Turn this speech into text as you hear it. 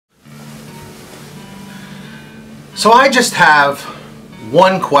So I just have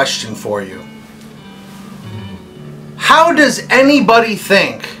one question for you. How does anybody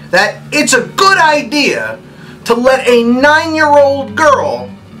think that it's a good idea to let a 9-year-old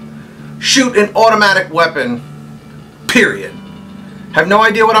girl shoot an automatic weapon, period? Have no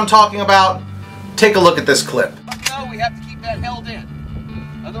idea what I'm talking about? Take a look at this clip. No, we have to keep that held in.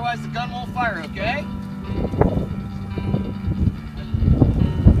 Otherwise the gun won't fire, okay?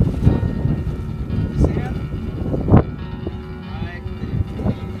 This hand. Right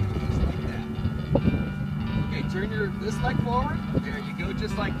there. Just like that. Okay, turn this leg forward. There you go,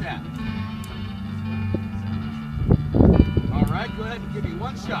 just like that. Alright, go ahead and give me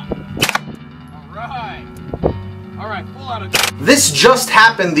one shot. Alright. Alright, pull out of it. This just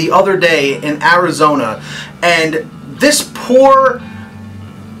happened the other day in Arizona, and this poor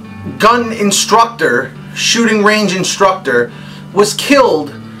gun instructor, shooting range instructor, was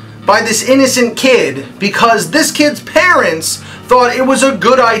killed by this innocent kid because this kid's parents thought it was a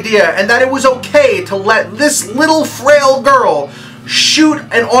good idea and that it was okay to let this little frail girl shoot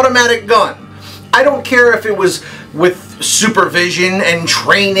an automatic gun. I don't care if it was with supervision and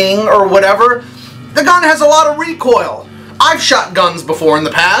training or whatever. The gun has a lot of recoil. I've shot guns before in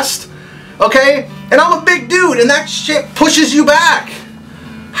the past, okay? And I'm a big dude, and that shit pushes you back.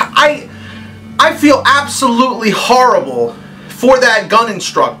 I feel absolutely horrible for that gun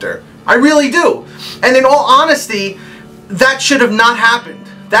instructor. I really do. And in all honesty, that should have not happened.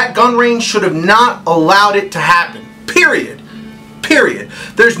 That gun range should have not allowed it to happen. Period. Period.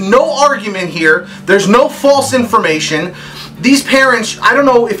 There's no argument here. There's no false information. These parents, I don't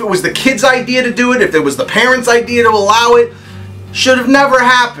know if it was the kid's idea to do it, if it was the parents' idea to allow it, should have never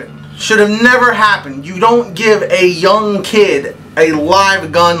happened. Should have never happened. You don't give a young kid a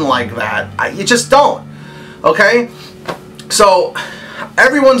live gun like that. You just don't. Okay? So,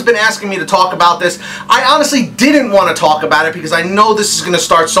 everyone's been asking me to talk about this. I honestly didn't want to talk about it because I know this is going to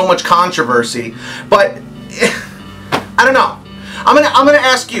start so much controversy. But, I don't know. I'm gonna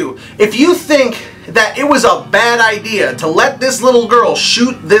ask you, if you think that it was a bad idea to let this little girl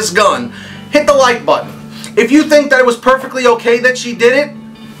shoot this gun, hit the like button. If you think that it was perfectly okay that she did it,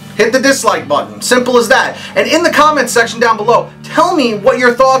 hit the dislike button. Simple as that. And in the comments section down below, tell me what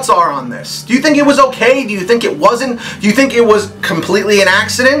your thoughts are on this. Do you think it was okay? Do you think it wasn't? Do you think it was completely an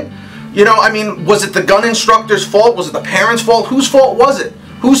accident? You know, I mean, was it the gun instructor's fault? Was it the parents' fault? Whose fault was it?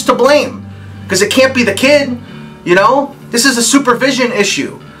 Who's to blame? Because it can't be the kid, you know? This is a supervision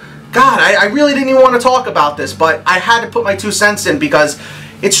issue. God, I really didn't even want to talk about this, but I had to put my 2 cents in because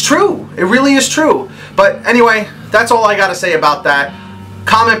it's true. It really is true. But anyway, that's all I got to say about that.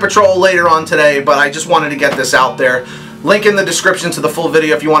 Comment patrol later on today, but I just wanted to get this out there. Link in the description to the full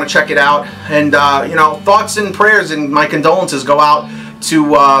video if you want to check it out. And, you know, thoughts and prayers and my condolences go out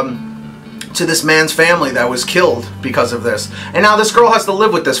to this man's family that was killed because of this. And now this girl has to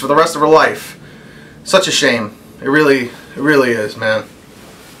live with this for the rest of her life. Such a shame. It really is, man.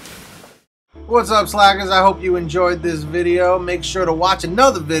 What's up, slackers? I hope you enjoyed this video. Make sure to watch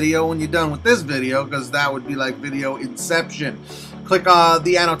another video when you're done with this video, because that would be like video inception. Click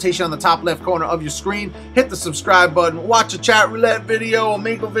the annotation on the top left corner of your screen. Hit the subscribe button. Watch a chat roulette video,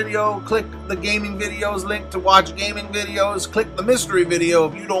 Omegle video. Click the gaming videos link to watch gaming videos. Click the mystery video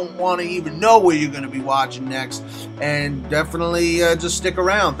if you don't want to even know where you're going to be watching next. And definitely just stick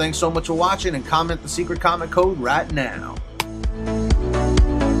around. Thanks so much for watching, and comment the secret comment code right now.